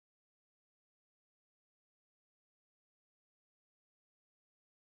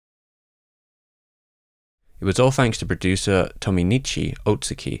It was all thanks to producer Tominichi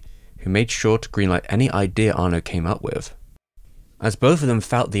Otsuki, who made sure to greenlight any idea Anno came up with. As both of them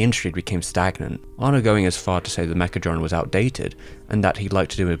felt the industry became stagnant, Anno going as far to say the mecha genre was outdated and that he'd like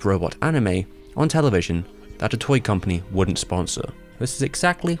to do a robot anime on television that a toy company wouldn't sponsor. This is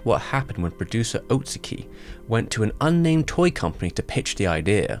exactly what happened when producer Otsuki went to an unnamed toy company to pitch the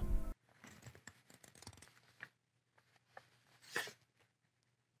idea.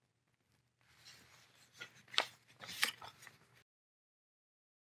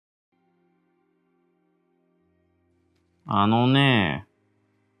 "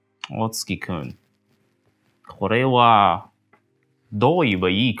大月くん、これはどう言えば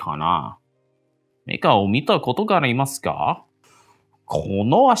いいかな。メカを見たことがありますか？こ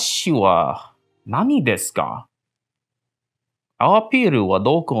の足は何ですか？アピールは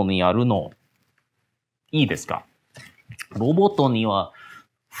どこにあるの？いいですか？ロボットには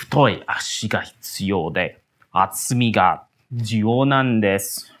太い足が必要で、厚みが重要なんで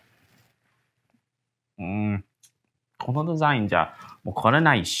す。このデザインじゃもうこれ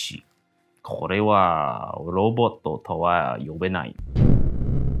ないし、これはロボットとは呼べない。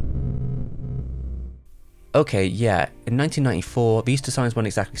Okay, yeah, in 1994, these designs weren't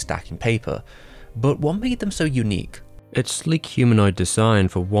exactly stacking paper, but what made them so unique? Its sleek humanoid design,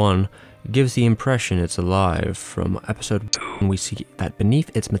 for one, gives the impression it's alive. From episode 1, we see that beneath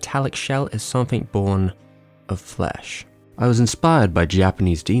its metallic shell is something born of flesh. I was inspired by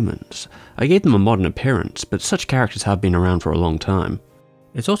Japanese demons. I gave them a modern appearance, but such characters have been around for a long time.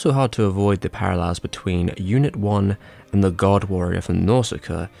 It's also hard to avoid the parallels between Unit 1 and the God Warrior from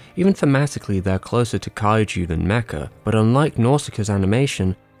Nausicaa. Even thematically, they're closer to kaiju than mecha, but unlike Nausicaa's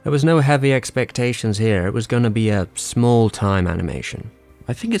animation, there was no heavy expectations here. It was going to be a small-time animation.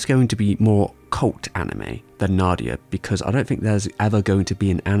 I think it's going to be more cult anime than Nadia, because I don't think there's ever going to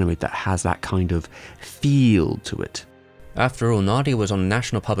be an anime that has that kind of feel to it. After all, Nadia was on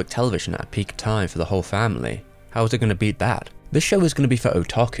national public television at a peak time for the whole family. How was it going to beat that? This show is going to be for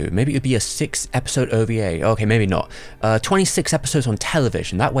otaku. Maybe it would be a 6-episode OVA. Okay, maybe not. 26 episodes on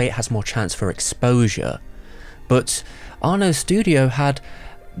television. That way it has more chance for exposure. But Anno's studio had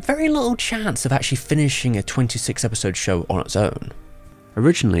very little chance of actually finishing a 26-episode show on its own.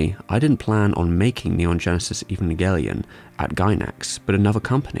 Originally, I didn't plan on making Neon Genesis Evangelion at Gainax, but another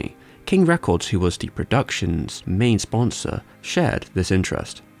company, King Records, who was the production's main sponsor, shared this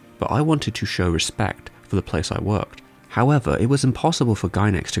interest. But I wanted to show respect for the place I worked. However, it was impossible for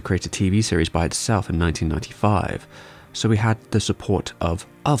Gainax to create a TV series by itself in 1995, so we had the support of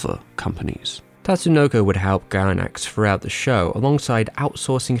other companies. Tatsunoko would help Gainax throughout the show, alongside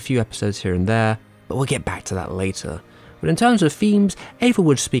outsourcing a few episodes here and there, but we'll get back to that later. But in terms of themes, EVA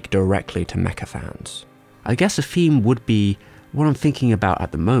would speak directly to mecha fans. I guess a theme would be what I'm thinking about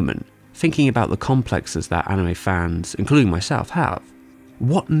at the moment, thinking about the complexes that anime fans, including myself, have.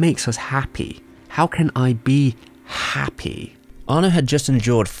 What makes us happy? How can I be happy? Anno had just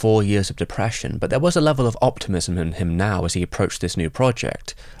endured 4 years of depression, but there was a level of optimism in him now as he approached this new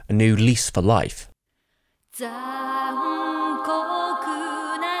project, a new lease for life.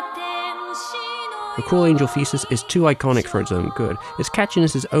 The Cruel Angel thesis is too iconic for its own good. Its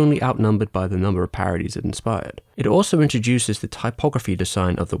catchiness is only outnumbered by the number of parodies it inspired. It also introduces the typography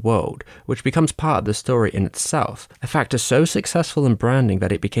design of the world, which becomes part of the story in itself, a factor so successful in branding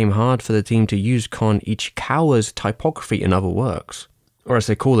that it became hard for the team to use Kon Ichikawa's typography in other works, or as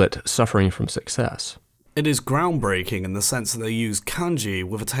they call it, suffering from success. It is groundbreaking in the sense that they use kanji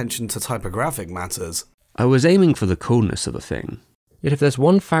with attention to typographic matters. I was aiming for the coolness of the thing. Yet if there's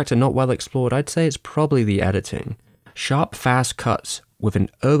one factor not well explored, I'd say it's probably the editing. Sharp, fast cuts with an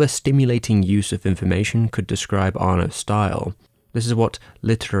overstimulating use of information could describe Anno's style. This is what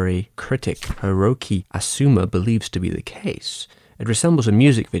literary critic Hiroki Asuma believes to be the case. It resembles a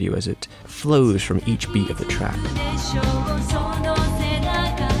music video as it flows from each beat of the track.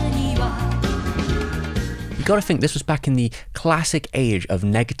 You gotta think this was back in the classic age of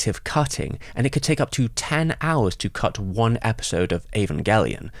negative cutting, and it could take up to 10 hours to cut one episode of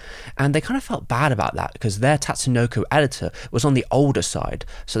Evangelion. And they kind of felt bad about that because their Tatsunoko editor was on the older side,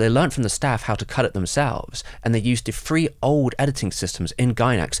 so they learned from the staff how to cut it themselves, and they used the free old editing systems in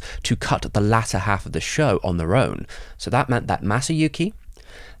Gainax to cut the latter half of the show on their own. So that meant that Masayuki,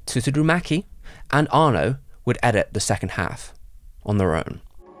 Tsurumaki, and Anno would edit the second half on their own.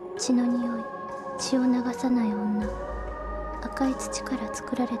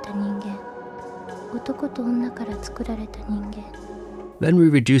 Then we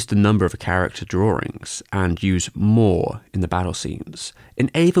reduced the number of character drawings and used more in the battle scenes. In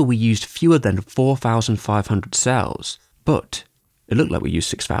EVA we used fewer than 4,500 cells, but it looked like we used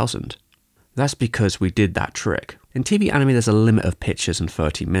 6,000. That's because we did that trick. In TV anime there's a limit of pictures and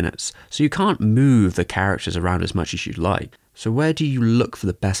 30 minutes, so you can't move the characters around as much as you'd like. So where do you look for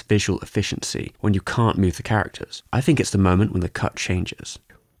the best visual efficiency when you can't move the characters? I think it's the moment when the cut changes.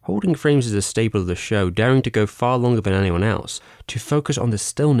 Holding frames is a staple of the show, daring to go far longer than anyone else, to focus on the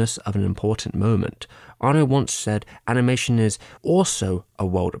stillness of an important moment. Anno once said, animation is also a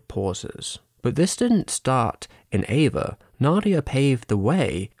world of pauses. But this didn't start in EVA. Nadia paved the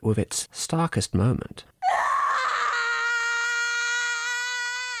way with its starkest moment.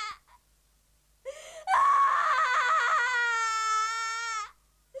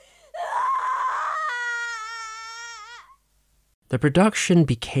 The production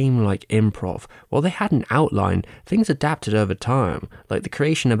became like improv. While they had an outline, things adapted over time, like the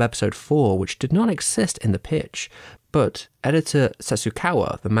creation of episode 4, which did not exist in the pitch. But editor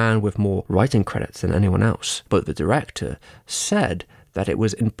Setsukawa, the man with more writing credits than anyone else, but the director, said that it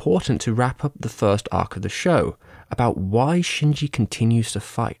was important to wrap up the first arc of the show, about why Shinji continues to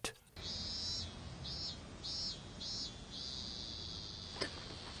fight.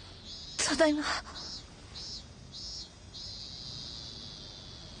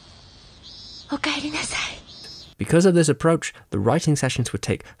 Because of this approach, the writing sessions would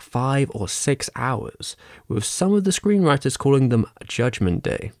take 5 or 6 hours, with some of the screenwriters calling them Judgment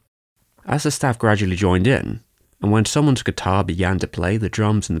Day. As the staff gradually joined in, and when someone's guitar began to play, the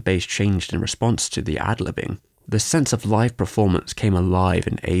drums and the bass changed in response to the ad-libbing. The sense of live performance came alive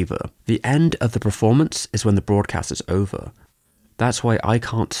in EVA. The end of the performance is when the broadcast is over. That's why I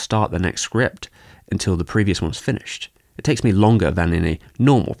can't start the next script until the previous one's finished. It takes me longer than in a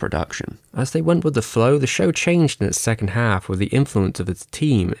normal production. As they went with the flow, the show changed in its second half with the influence of its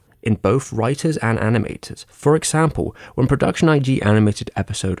team in both writers and animators. For example, when Production IG animated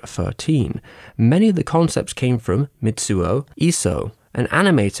episode 13, many of the concepts came from Mitsuo Iso, an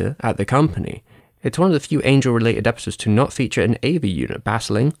animator at the company. It's one of the few Angel-related episodes to not feature an EVA unit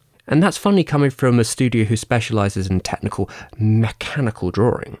battling, and that's funny coming from a studio who specializes in technical, mechanical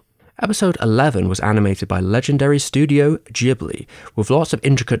drawing. Episode 11 was animated by legendary studio Ghibli, with lots of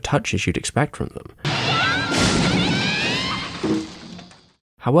intricate touches you'd expect from them.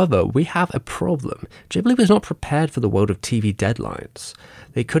 However, we have a problem. Ghibli was not prepared for the world of TV deadlines.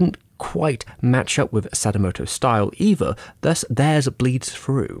 They couldn't quite match up with Sadamoto's style either, thus theirs bleeds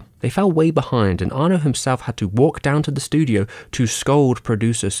through. They fell way behind, and Anno himself had to walk down to the studio to scold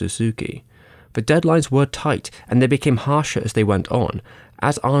producer Suzuki. The deadlines were tight, and they became harsher as they went on.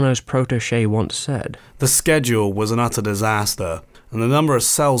 As Anno's protege once said, "The schedule was an utter disaster, and the number of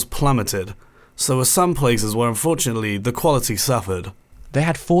cells plummeted, so there were some places where unfortunately the quality suffered." They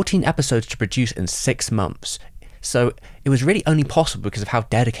had 14 episodes to produce in 6 months, so it was really only possible because of how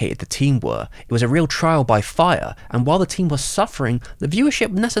dedicated the team were. It was a real trial by fire, and while the team was suffering, the viewership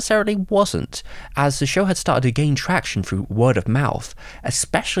necessarily wasn't, as the show had started to gain traction through word of mouth,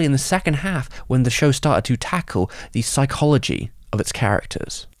 especially in the second half when the show started to tackle the psychology of its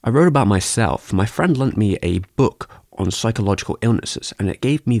characters. I wrote about myself. My friend lent me a book on psychological illnesses, and it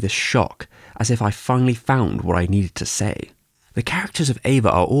gave me this shock, as if I finally found what I needed to say. The characters of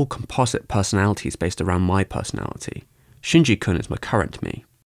EVA are all composite personalities based around my personality. Shinji-kun is my current me.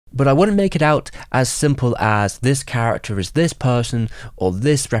 But I wouldn't make it out as simple as this character is this person, or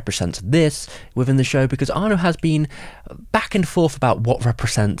this represents this within the show, because Anno has been back and forth about what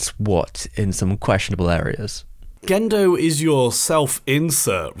represents what in some questionable areas. Gendo is your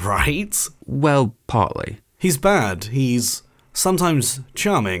self-insert, right? Well, partly. He's bad. He's sometimes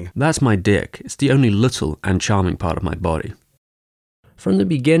charming. That's my dick. It's the only little and charming part of my body. From the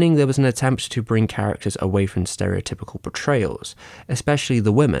beginning, there was an attempt to bring characters away from stereotypical portrayals, especially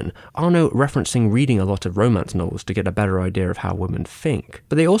the women, Anno referencing reading a lot of romance novels to get a better idea of how women think.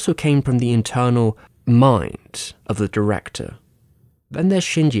 But they also came from the internal mind of the director. Then there's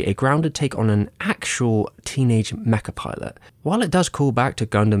Shinji, a grounded take on an actual teenage mecha pilot. While it does call back to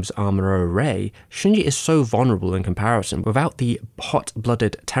Gundam's Amuro Ray, Shinji is so vulnerable in comparison without the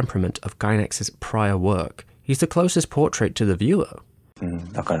hot-blooded temperament of Gainax's prior work. He's the closest portrait to the viewer.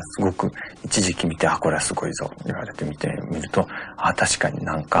 だからすごく一時期見て、これはすごいぞ言われてみてみると、確かに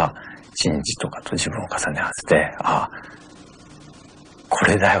なんかシンジとかと自分を重ね合わせて、こ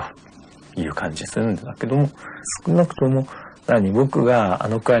れだよいう感じするんだけども、少なくとも僕があ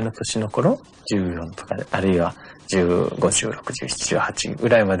のくらいの年の頃、14とかあるいは15、16、17、18ぐ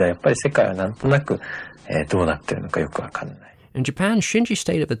らいまではやっぱり世界はなんとなくどうなってるのかよくわかんない。In Japan, Shinji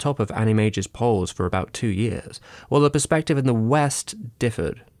stayed at the top of Animage's polls for about 2 years, while the perspective in the West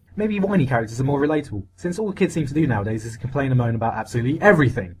differed. Maybe whiny characters are more relatable, since all kids seem to do nowadays is complain and moan about absolutely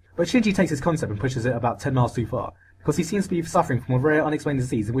everything. But Shinji takes his concept and pushes it about 10 miles too far. because he seems to be suffering from a rare unexplained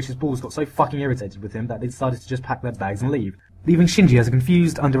disease in which his balls got so fucking irritated with him that they decided to just pack their bags and leave, leaving Shinji as a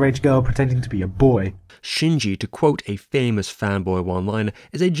confused underage girl pretending to be a boy. Shinji, to quote a famous fanboy one-liner,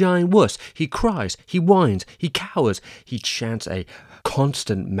 is a giant wuss. He cries, he whines, he cowers, he chants a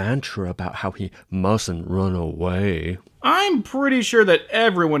constant mantra about how he mustn't run away. I'm pretty sure that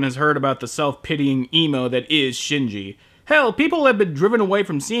everyone has heard about the self-pitying emo that is Shinji. Hell, people have been driven away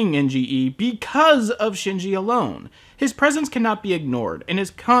from seeing NGE because of Shinji alone. His presence cannot be ignored, and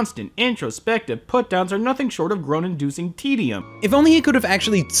his constant, introspective put-downs are nothing short of groan-inducing tedium. If only he could have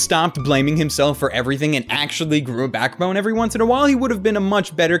actually stopped blaming himself for everything and actually grew a backbone every once in a while, he would have been a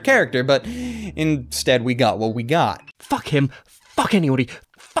much better character, but instead we got what we got. Fuck him, fuck anybody,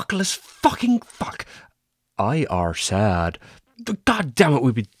 fuckless fucking fuck. I are sad. God damn it,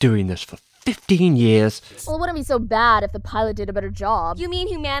 we've been doing this for 15 years. Well, it wouldn't be so bad if the pilot did a better job. You mean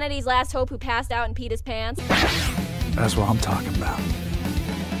humanity's last hope who passed out and peed his pants? That's what I'm talking about.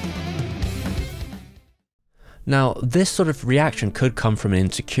 Now, this sort of reaction could come from an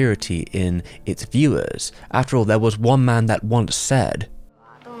insecurity in its viewers. After all, there was one man that once said,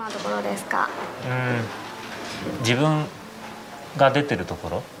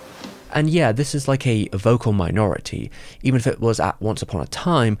 and yeah, this is like a vocal minority, even if it was at once upon a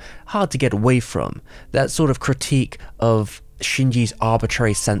time, hard to get away from. That sort of critique of Shinji's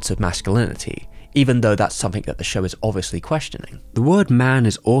arbitrary sense of masculinity, even though that's something that the show is obviously questioning. The word man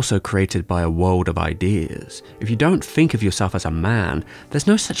is also created by a world of ideas. If you don't think of yourself as a man, there's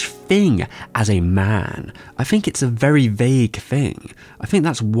no such thing as a man. I think it's a very vague thing. I think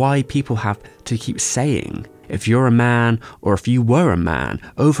that's why people have to keep saying, if you're a man, or if you were a man,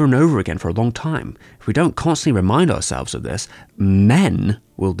 over and over again for a long time. If we don't constantly remind ourselves of this, men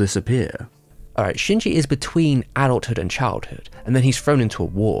will disappear. Alright, Shinji is between adulthood and childhood, and then he's thrown into a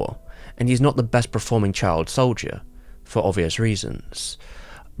war, and he's not the best performing child soldier, for obvious reasons.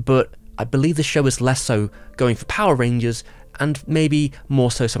 But I believe the show is less so going for Power Rangers, and maybe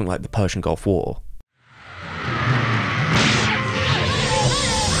more so something like the Persian Gulf War.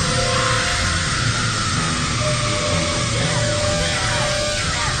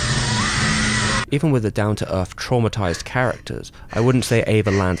 Even with the down-to-earth, traumatized characters, I wouldn't say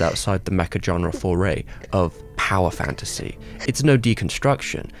EVA lands outside the mecha genre foray of power fantasy. It's no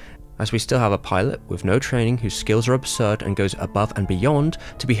deconstruction, as we still have a pilot with no training whose skills are absurd and goes above and beyond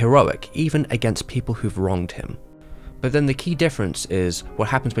to be heroic, even against people who've wronged him. But then the key difference is what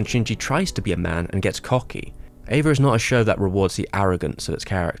happens when Shinji tries to be a man and gets cocky. EVA is not a show that rewards the arrogance of its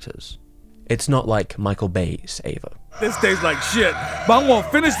characters. It's not like Michael Bay's EVA. This tastes like shit, but I'm gonna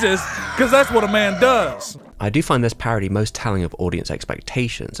finish this because that's what a man does. I do find this parody most telling of audience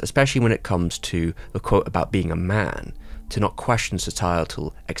expectations, especially when it comes to the quote about being a man, to not question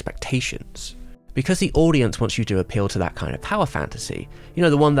societal expectations. Because the audience wants you to appeal to that kind of power fantasy, you know,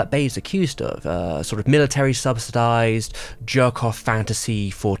 the one that Bay's accused of, sort of military subsidized, jerk-off fantasy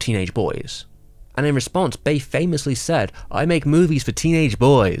for teenage boys. And in response, Bay famously said, "I make movies for teenage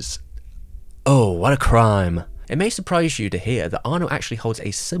boys." Oh, what a crime. It may surprise you to hear that Anno actually holds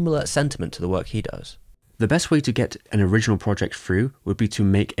a similar sentiment to the work he does. The best way to get an original project through would be to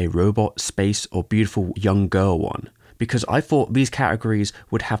make a robot, space, or beautiful young girl one, because I thought these categories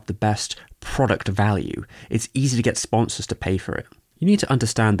would have the best product value. It's easy to get sponsors to pay for it. You need to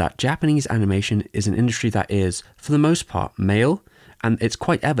understand that Japanese animation is an industry that is, for the most part, male, and it's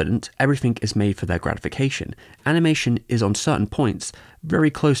quite evident everything is made for their gratification. Animation is on certain points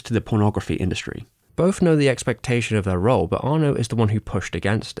very close to the pornography industry. Both know the expectation of their role, but Anno is the one who pushed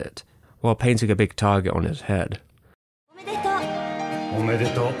against it, while painting a big target on his head.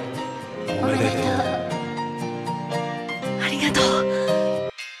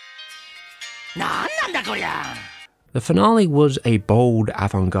 The finale was a bold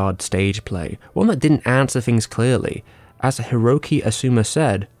avant-garde stage play, one that didn't answer things clearly. As Hiroki Asuma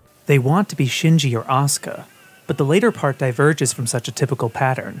said, "They want to be Shinji or Asuka, but the later part diverges from such a typical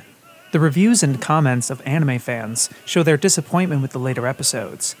pattern. The reviews and comments of anime fans show their disappointment with the later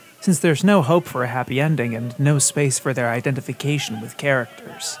episodes, since there's no hope for a happy ending and no space for their identification with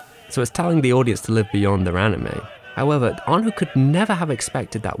characters." So it's telling the audience to live beyond their anime. However, Anno could never have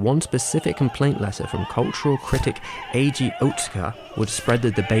expected that one specific complaint letter from cultural critic Eiji Otsuka would spread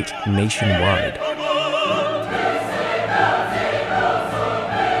the debate nationwide.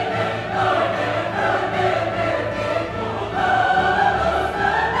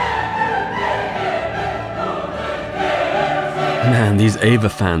 Man, these EVA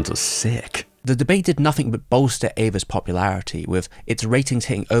fans are sick. The debate did nothing but bolster EVA's popularity, with its ratings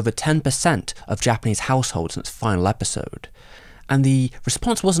hitting over 10% of Japanese households in its final episode. And the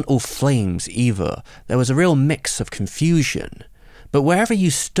response wasn't all flames either. There was a real mix of confusion. But wherever you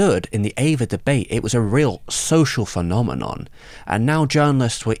stood in the EVA debate, it was a real social phenomenon. And now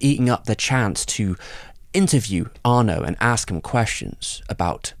journalists were eating up the chance to interview Anno and ask him questions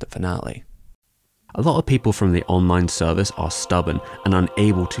about the finale. A lot of people from the online service are stubborn and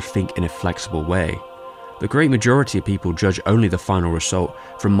unable to think in a flexible way. The great majority of people judge only the final result.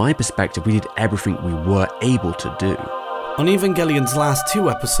 From my perspective, we did everything we were able to do. On Evangelion's last 2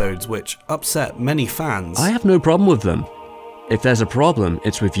 episodes, which upset many fans, I have no problem with them. If there's a problem,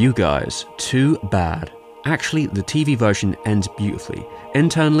 it's with you guys. Too bad. Actually, the TV version ends beautifully,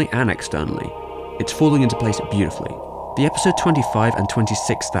 internally and externally. It's falling into place beautifully. The episode 25 and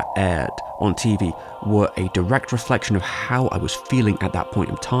 26 that aired on TV were a direct reflection of how I was feeling at that point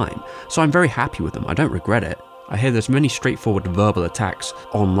in time, so I'm very happy with them. I don't regret it. I hear there's many straightforward verbal attacks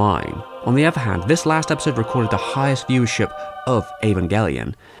online. On the other hand, this last episode recorded the highest viewership of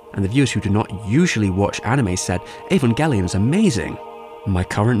Evangelion, and the viewers who do not usually watch anime said, Evangelion is amazing. My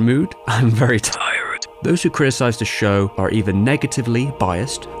current mood? I'm very tired. Those who criticize the show are either negatively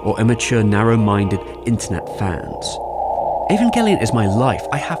biased or immature, narrow-minded internet fans. Evangelion is my life.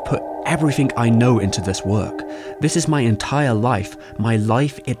 I have put everything I know into this work. This is my entire life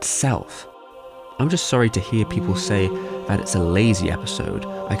itself. I'm just sorry to hear people say that it's a lazy episode.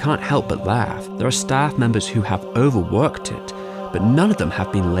 I can't help but laugh. There are staff members who have overworked it, but none of them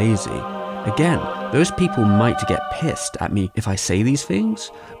have been lazy. Again, those people might get pissed at me if I say these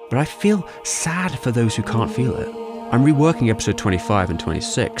things, but I feel sad for those who can't feel it. I'm reworking episode 25 and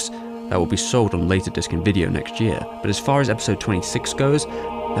 26. That will be sold on Laserdisc and video next year, but as far as episode 26 goes,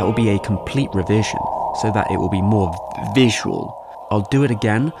 that will be a complete revision, so that it will be more visual. I'll do it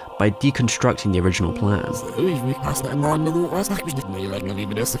again by deconstructing the original plan.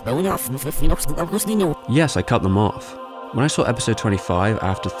 Yes, I cut them off. When I saw episode 25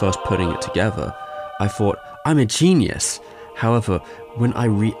 after first putting it together, I thought, I'm a genius. However, when I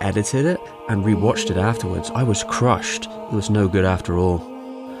re-edited it and re-watched it afterwards, I was crushed. It was no good after all.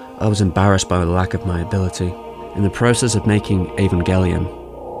 I was embarrassed by the lack of my ability. In the process of making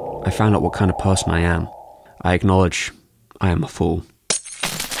Evangelion, I found out what kind of person I am. I acknowledge I am a fool.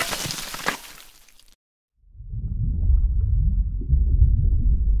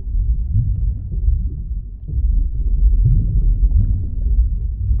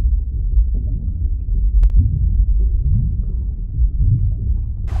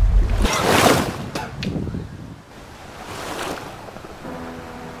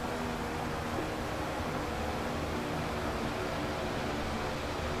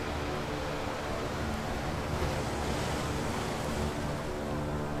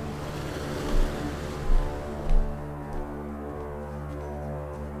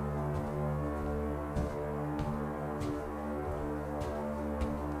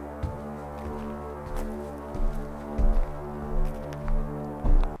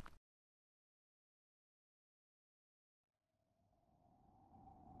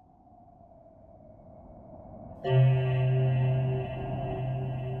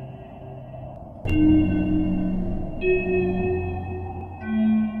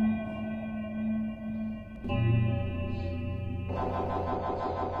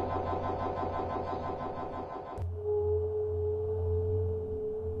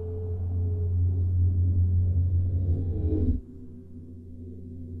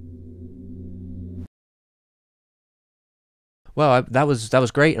 Well, that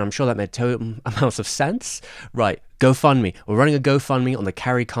was great, and I'm sure that made total amounts of sense. Right, GoFundMe. We're running a GoFundMe on the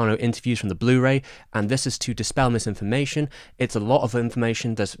Cary Kano interviews from the Blu-ray, and this is to dispel misinformation. It's a lot of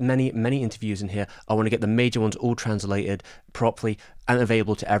information. There's many interviews in here. I want to get the major ones all translated properly and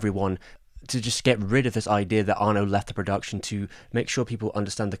available to everyone, to just get rid of this idea that Anno left the production, to make sure people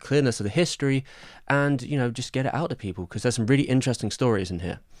understand the clearness of the history, and, you know, just get it out to people, because there's some really interesting stories in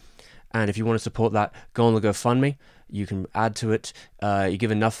here. And if you want to support that, go on the GoFundMe. You can add to it. You give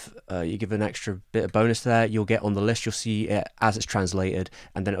enough, you give an extra bit of bonus there, you'll get on the list. You'll see it as it's translated,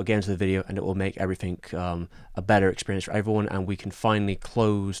 and then it'll get into the video, and it will make everything a better experience for everyone. And we can finally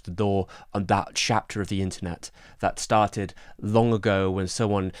close the door on that chapter of the internet that started long ago when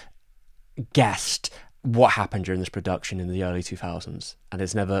someone guessed what happened during this production in the early 2000s, and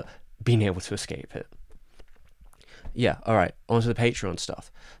has never been able to escape it. Yeah, alright, on to the Patreon stuff.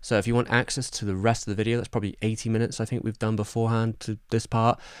 So if you want access to the rest of the video, that's probably 80 minutes I think we've done beforehand to this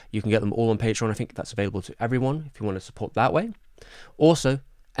part, you can get them all on Patreon. I think that's available to everyone if you want to support that way. Also,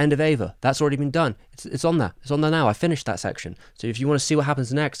 End of EVA, that's already been done. It's on there. It's on there now. I finished that section. So if you want to see what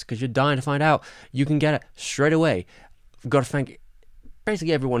happens next, because you're dying to find out, you can get it straight away. I've got to thank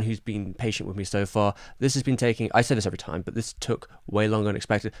basically everyone who's been patient with me so far. This has been taking, I say this every time, but this took way longer than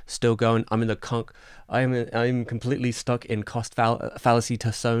expected. Still going. I'm in the I'm completely stuck in cost fallacy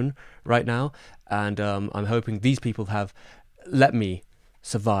zone right now, and I'm hoping these people have let me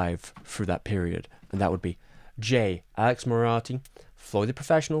survive through that period. And that would be Jay, Alex Morati, Floyd the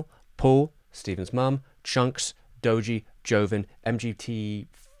Professional, Paul, Steven's mum, Chunks, Doji, Joven, MTG,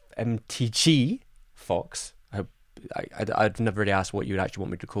 Fox. I've never really asked what you would actually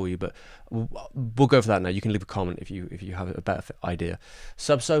want me to call you, but we'll go for that now. You can leave a comment if you have a better idea.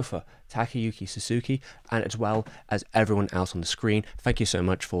 Subsofa, Takayuki Suzuki, and as well as everyone else on the screen. Thank you so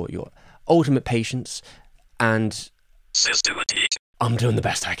much for your ultimate patience, and I'm doing the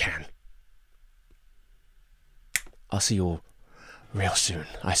best I can. I'll see you all real soon,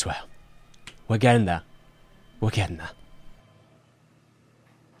 I swear. We're getting there. We're getting there.